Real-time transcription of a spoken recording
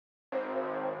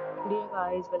Dear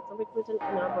guys, welcome back to the channel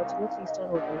and I'm watching a 3-star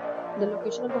hotel. The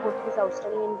location of the hotel is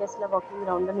outstanding and guests love walking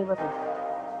around the neighborhood.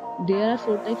 There are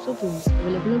 4 types of rooms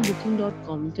available on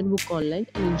booking.com. You can book online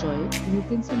and enjoy it. You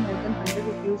can see more than 100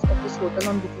 reviews of this hotel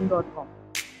on booking.com.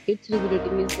 Its review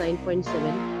rating is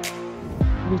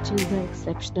 9.7, which is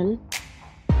exceptional.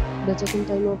 The check-in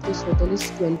time of this hotel is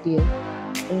 12 p.m.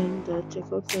 and the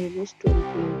check-out time is 12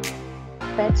 p.m.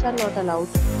 Pets are not allowed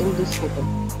in this hotel.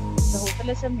 The hotel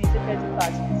has a major credit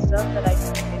cards and reserves the right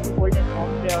to hold an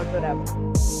amount prior to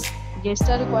arrival. Guests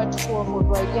are required to show a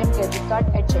photo ID and credit card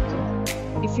at check-in.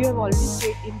 If you have already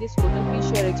stayed in this hotel, please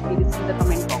share your experience in the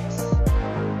comment box.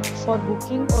 For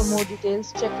booking or more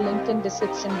details, check link in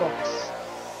description box.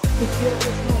 If you are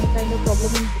facing any kind of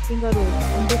problem in booking a room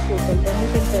in this hotel, then you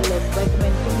can tell us by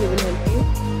commenting. We will help you.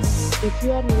 If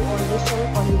you are new on this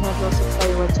channel or you have not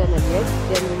subscribed our channel yet,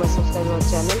 then you must subscribe our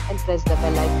channel and press the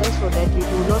bell icon so that you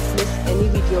do not miss any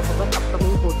video of our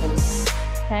upcoming hotel.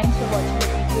 Thanks for watching the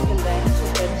video till the end. So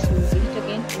friends, we will meet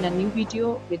again in a new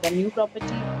video with a new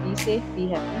property. Be safe, be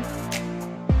happy.